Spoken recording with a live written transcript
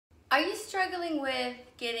Are you struggling with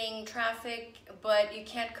getting traffic, but you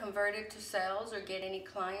can't convert it to sales or get any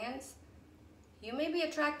clients? You may be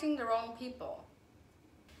attracting the wrong people.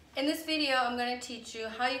 In this video, I'm going to teach you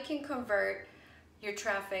how you can convert your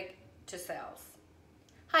traffic to sales.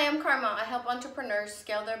 Hi, I'm Karma. I help entrepreneurs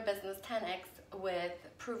scale their business 10x with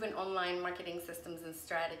proven online marketing systems and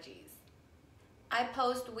strategies. I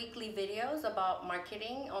post weekly videos about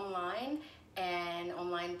marketing online and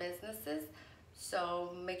online businesses.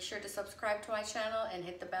 So make sure to subscribe to my channel and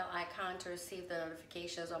hit the bell icon to receive the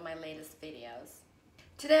notifications on my latest videos.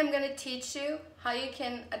 Today I'm going to teach you how you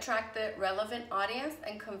can attract the relevant audience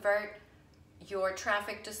and convert your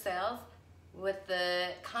traffic to sales with the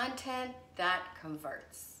content that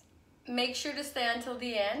converts. Make sure to stay until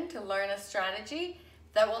the end to learn a strategy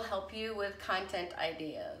that will help you with content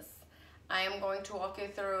ideas. I am going to walk you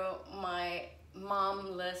through my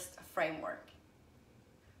mom list framework.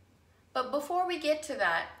 But before we get to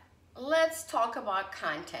that, let's talk about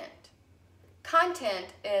content. Content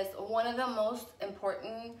is one of the most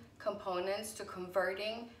important components to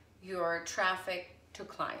converting your traffic to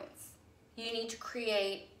clients. You need to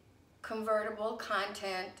create convertible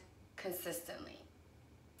content consistently.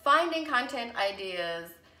 Finding content ideas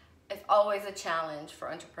is always a challenge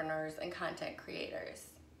for entrepreneurs and content creators.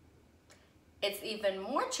 It's even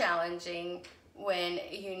more challenging when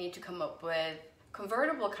you need to come up with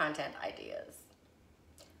convertible content ideas.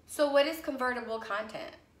 So what is convertible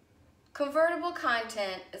content? Convertible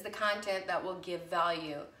content is the content that will give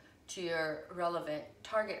value to your relevant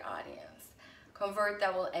target audience. Convert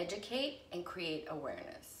that will educate and create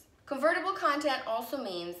awareness. Convertible content also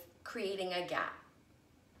means creating a gap.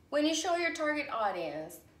 When you show your target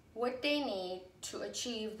audience what they need to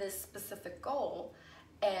achieve this specific goal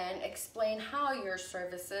and explain how your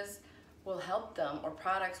services will help them or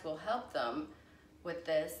products will help them with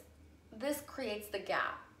this creates the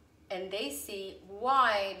gap and they see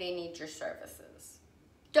why they need your services.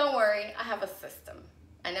 Don't worry, I have a system.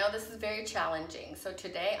 I know this is very challenging. So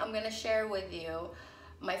today I'm going to share with you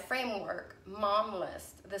my framework, Mom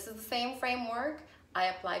List. This is the same framework I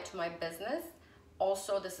apply to my business.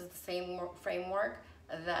 Also, this is the same framework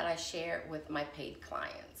that I share with my paid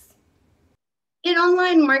clients. In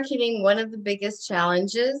online marketing, one of the biggest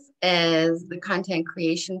challenges is the content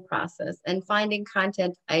creation process and finding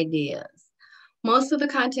content ideas. Most of the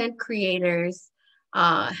content creators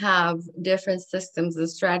have different systems and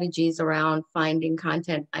strategies around finding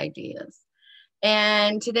content ideas.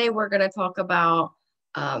 And today we're going to talk about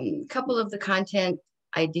a couple of the content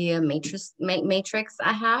idea matrix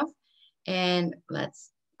I have. And let's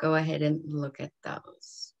go ahead and look at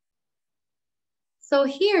those. So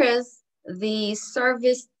here is the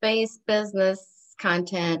service-based business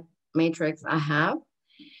content matrix I have.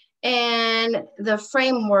 And the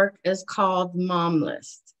framework is called Mom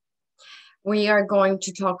List. We are going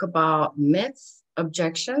to talk about myths,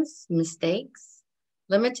 objections, mistakes,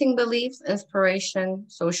 limiting beliefs, inspiration,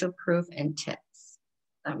 social proof, and tips.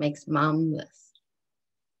 That makes Mom List.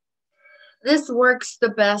 This works the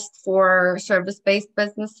best for service-based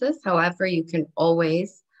businesses. However, you can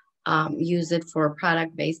always use it for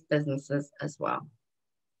product-based businesses as well.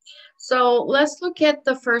 So let's look at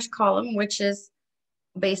the first column, which is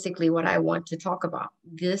basically what I want to talk about.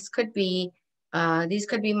 These could be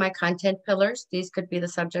my content pillars. These could be the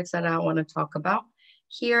subjects that I want to talk about.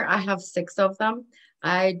 Here I have 6 of them.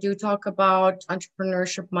 I do talk about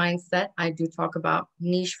entrepreneurship mindset. I do talk about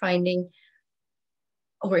niche finding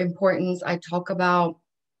or importance. I talk about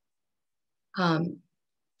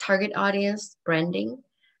target audience, branding,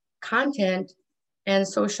 content, and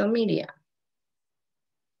social media.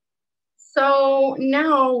 So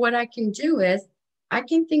now what I can do is I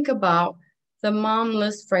can think about the Mom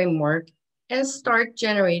List framework and start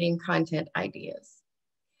generating content ideas.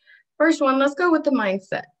 First one, let's go with the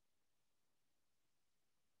mindset.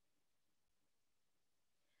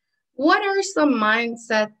 What are some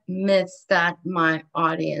mindset myths that my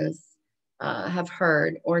audience have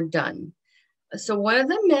heard or done? So one of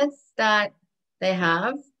the myths that they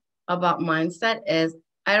have about mindset is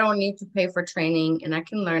I don't need to pay for training and I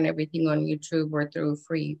can learn everything on YouTube or through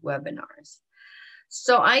free webinars.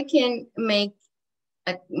 So I can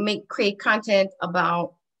create content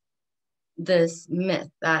about this myth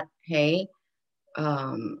that, hey,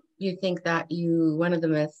 you think that one of the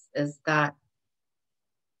myths is that,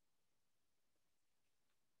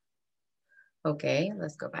 okay,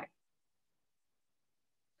 let's go back.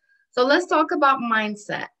 So let's talk about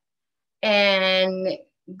mindset and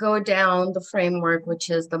go down the framework, which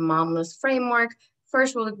is the Mom List framework.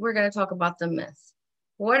 First, we're going to talk about the myths.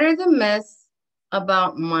 What are the myths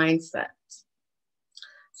about mindset?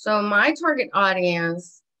 So my target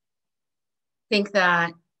audience think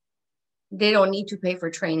that they don't need to pay for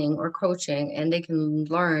training or coaching, and they can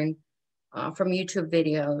learn from YouTube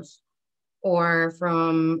videos or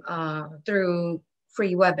from through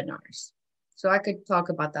free webinars. So I could talk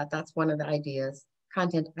about that. That's one of the ideas,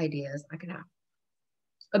 content ideas I could have.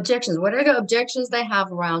 Objections. What are the objections they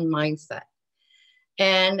have around mindset?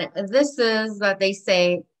 And this is that they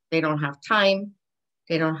say they don't have time,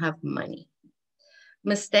 they don't have money.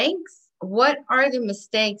 Mistakes. What are the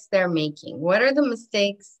mistakes they're making? What are the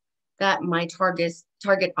mistakes that my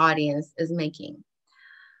target audience is making?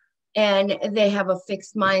 And they have a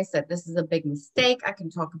fixed mindset. This is a big mistake. I can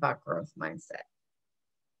talk about growth mindset.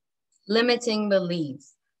 Limiting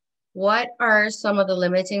beliefs. What are some of the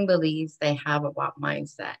limiting beliefs they have about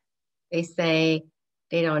mindset? They say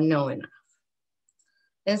they don't know enough.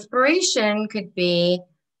 Inspiration could be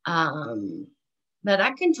that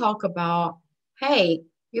I can talk about, hey,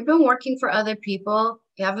 you've been working for other people,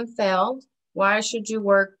 you haven't failed. Why should you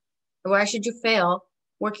fail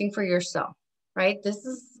working for yourself, right? This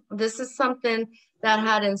is something that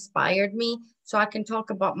had inspired me. So I can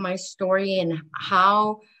talk about my story and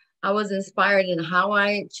how I was inspired and how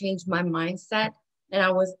I changed my mindset, and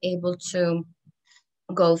I was able to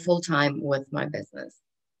go full-time with my business.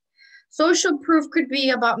 Social proof could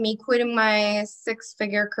be about me quitting my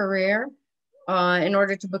 6-figure career in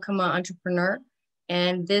order to become an entrepreneur.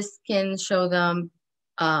 And this can show them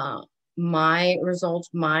my results,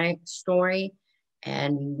 my story,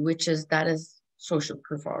 and that is social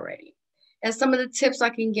proof already. And some of the tips I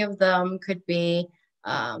can give them could be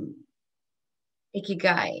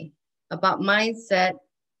Ikigai. About mindset,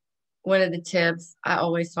 one of the tips I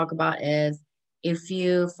always talk about is if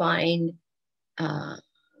you find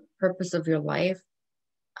purpose of your life,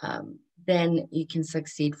 then you can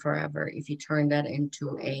succeed forever if you turn that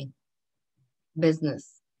into a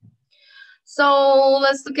business. So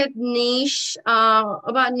let's look at niche,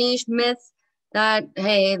 about niche myths. That,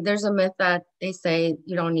 hey, there's a myth that they say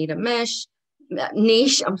you don't need a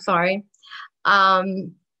niche, I'm sorry.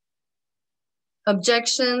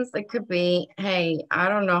 Objections, it could be, hey, I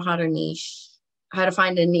don't know how to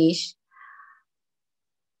find a niche.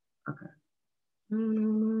 Okay.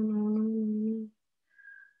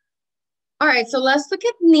 All right, so let's look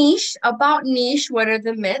at niche. About niche, what are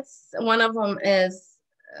the myths? One of them is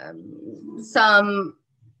some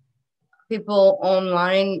people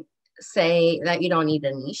online say that you don't need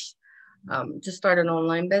a niche to start an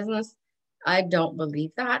online business. I don't believe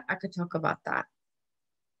that. I could talk about that.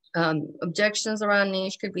 Objections around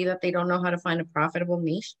niche could be that they don't know how to find a profitable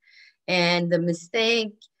niche. And the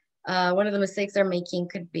mistake, one of the mistakes they're making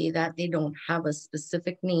could be that they don't have a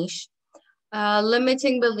specific niche.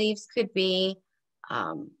 Limiting beliefs could be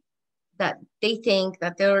that they think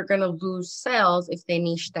that they're going to lose sales if they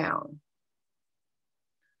niche down.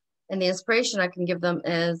 And the inspiration I can give them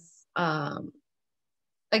is,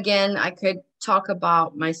 again, I could talk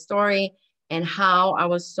about my story and how I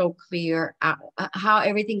was so clear, how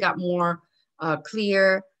everything got more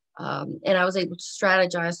clear, and I was able to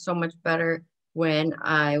strategize so much better when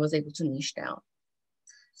I was able to niche down.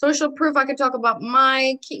 Social proof, I can talk about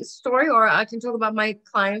my key story, or I can talk about my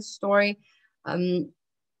client's story.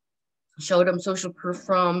 Show them social proof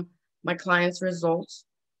from my client's results.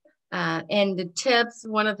 And the tips,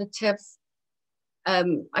 one of the tips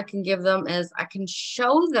I can give them is I can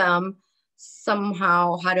show them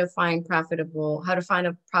somehow how to find a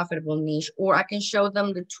profitable niche, or I can show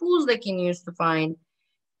them the tools they can use to find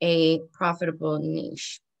a profitable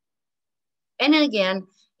niche. And then again,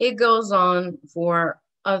 it goes on for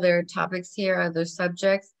other topics here, other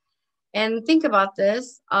subjects. And think about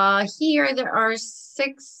this. Here there are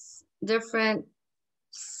 6 different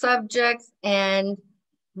subjects, and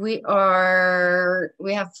we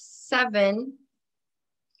have 7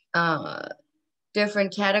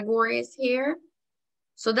 different categories here.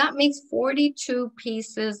 So that makes 42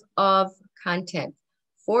 pieces of content,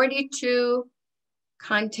 42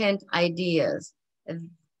 content ideas.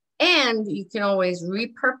 And you can always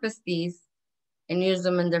repurpose these and use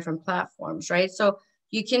them in different platforms, right? So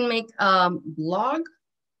you can make a blog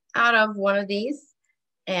out of one of these,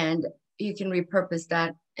 and you can repurpose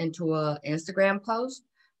that into an Instagram post.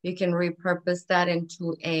 You can repurpose that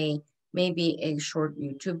into maybe a short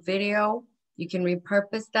YouTube video. You can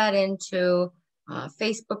repurpose that into a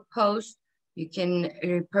Facebook post. You can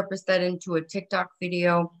repurpose that into a TikTok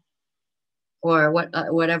video, or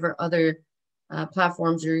whatever other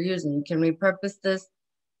platforms you're using. You can repurpose this,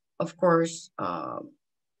 of course,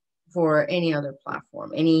 for any other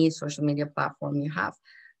platform, any social media platform you have.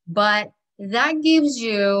 But that gives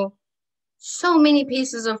you so many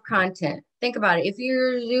pieces of content. Think about it. If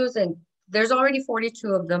you're using there's already 42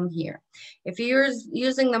 of them here. If you're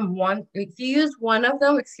using them if you use one of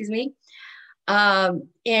them, excuse me,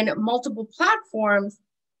 in multiple platforms,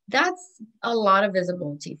 that's a lot of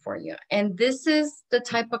visibility for you. And this is the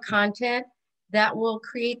type of content that will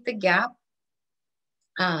create the gap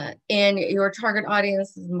in your target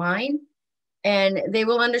audience's mind, and they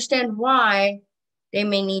will understand why they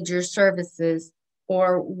may need your services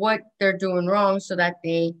or what they're doing wrong, so that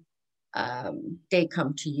they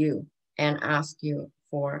come to you and ask you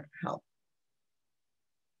for help.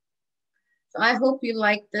 So I hope you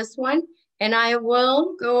like this one, and I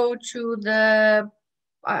will go to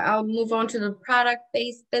I'll move on to the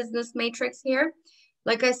product-based business matrix here.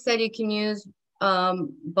 Like I said, you can use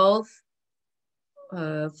both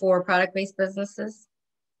for product-based businesses.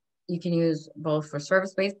 You can use both for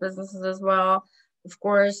service-based businesses as well, of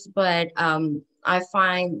course, but I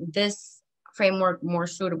find this framework more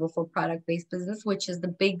suitable for product-based business, which is the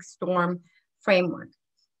Big Storm framework.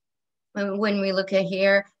 And when we look at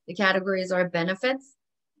here, the categories are benefits,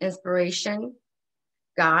 inspiration,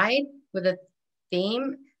 guide with a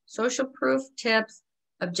theme, social proof, tips,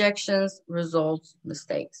 objections, results,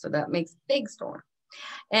 mistakes. So that makes Big Storm.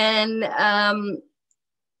 And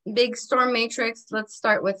Big Storm matrix, let's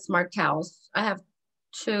start with smart towels. I have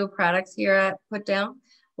 2 products here I put down.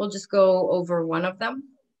 We'll just go over one of them.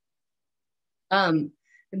 The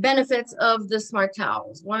benefits of the smart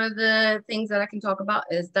towels. One of the things that I can talk about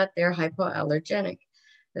is that they're hypoallergenic.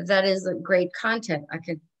 That is a great content.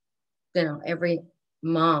 Every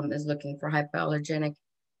mom is looking for hypoallergenic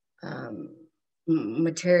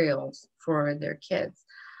materials for their kids.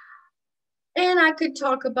 And I could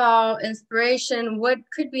talk about inspiration. What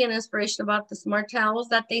could be an inspiration about the smart towels?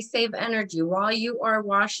 That they save energy while you are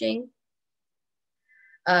washing.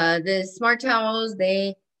 The smart towels,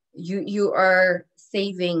 you are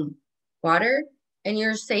saving water and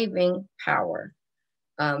you're saving power.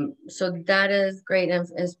 So that is great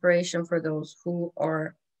inspiration for those who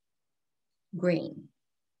are green.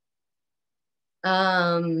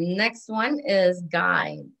 Next one is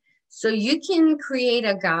guide. So you can create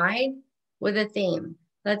a guide with a theme.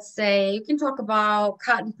 Let's say you can talk about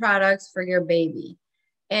cotton products for your baby.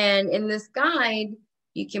 And in this guide,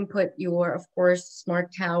 you can put your, of course,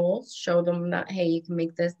 smart towels, show them that, hey, you can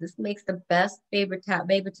make this. This makes the best baby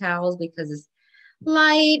towels because it's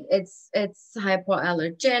light, it's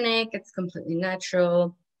hypoallergenic, it's completely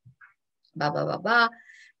natural, blah, blah, blah, blah.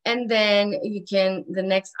 And then the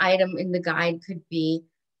next item in the guide could be,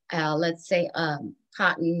 let's say,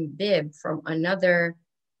 cotton bib from another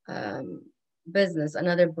business,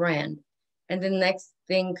 another brand. And the next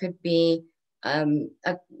thing could be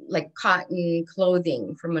like cotton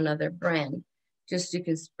clothing from another brand. Just you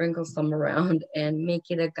can sprinkle some around and make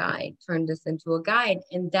it a guide, turn this into a guide.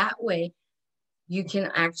 And that way you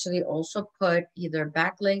can actually also put either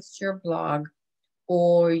backlinks to your blog,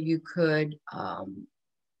 or you could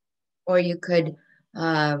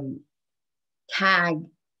tag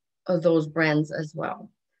those brands as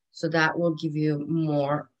well. So that will give you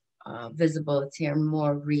more visibility and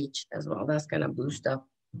more reach as well. That's going to boost up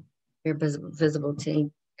your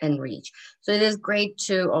visibility and reach. So it is great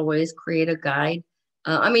to always create a guide.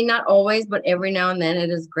 I mean, not always, but every now and then it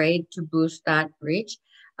is great to boost that reach.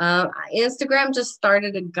 Instagram just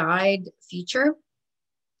started a guide feature.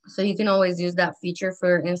 So you can always use that feature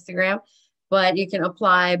for Instagram, but you can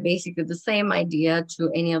apply basically the same idea to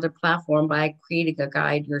any other platform by creating a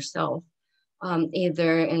guide yourself,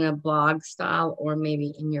 either in a blog style or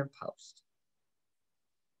maybe in your post.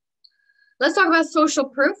 Let's talk about social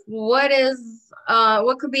proof. What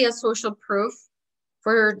could be a social proof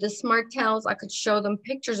for the smart towels? I could show them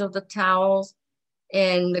pictures of the towels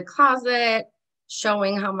in the closet,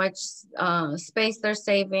 showing how much space they're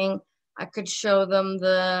saving. I could show them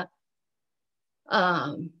the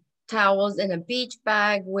towels in a beach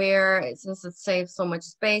bag where, since it saves so much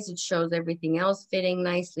space, it shows everything else fitting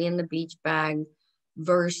nicely in the beach bag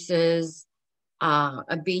versus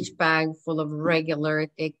a beach bag full of regular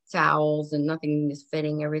thick towels and nothing is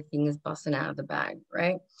fitting, everything is busting out of the bag,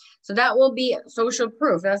 right? So that will be social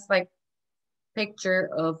proof. That's like picture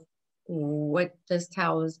of what this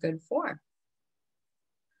towel is good for.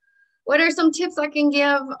 What are some tips I can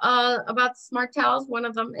give about smart towels? One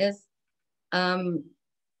of them is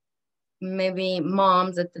maybe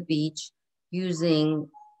moms at the beach using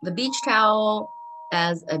the beach towel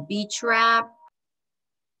as a beach wrap,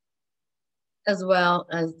 as well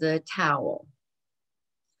as the towel.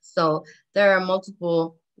 So there are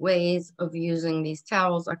multiple ways of using these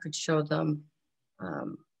towels. I could show them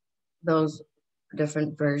those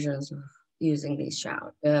different versions of using these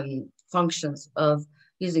functions of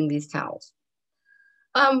using these towels.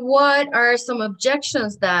 What are some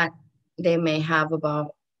objections that they may have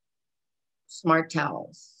about smart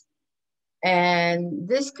towels? And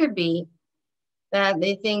this could be that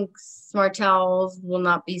they think smart towels will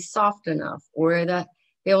not be soft enough, or that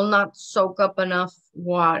they will not soak up enough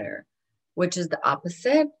water, which is the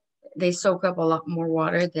opposite. They soak up a lot more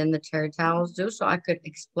water than the Terra towels do. So I could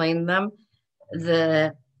explain them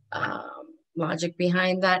the logic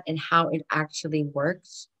behind that and how it actually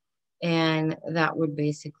works. And that would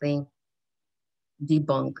basically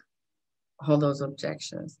debunk all those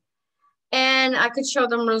objections. And I could show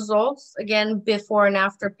them results, again, before and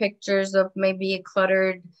after pictures of maybe a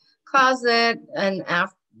cluttered closet and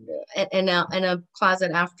after and a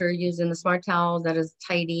closet after using the smart towel that is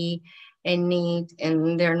tidy and neat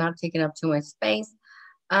and they're not taking up too much space.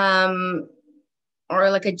 Or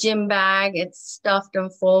like a gym bag, it's stuffed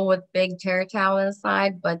and full with big Terra towel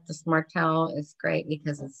inside, but the smart towel is great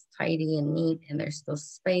because it's tidy and neat and there's still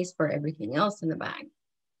space for everything else in the bag.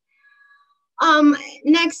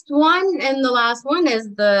 Next one and the last one is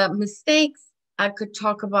the mistakes. I could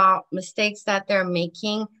talk about mistakes that they're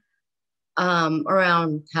making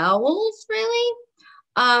around towels,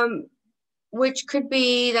 really, which could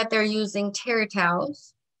be that they're using Terra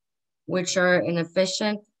towels, which are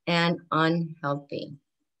inefficient and unhealthy.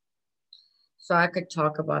 So I could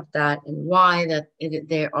talk about that and why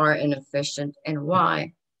they are inefficient and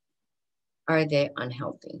why are they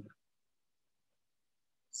unhealthy.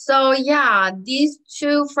 So yeah, these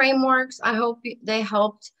two frameworks, I hope they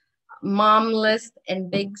helped. Mom List and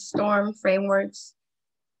Big Storm frameworks.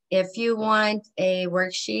 If you want a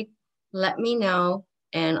worksheet, let me know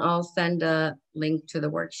and I'll send a link to the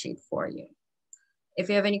worksheet for you. If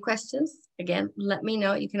you have any questions, again, let me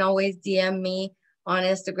know. You can always DM me on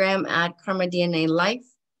Instagram at KarmaDNA Life.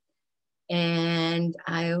 And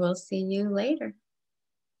I will see you later.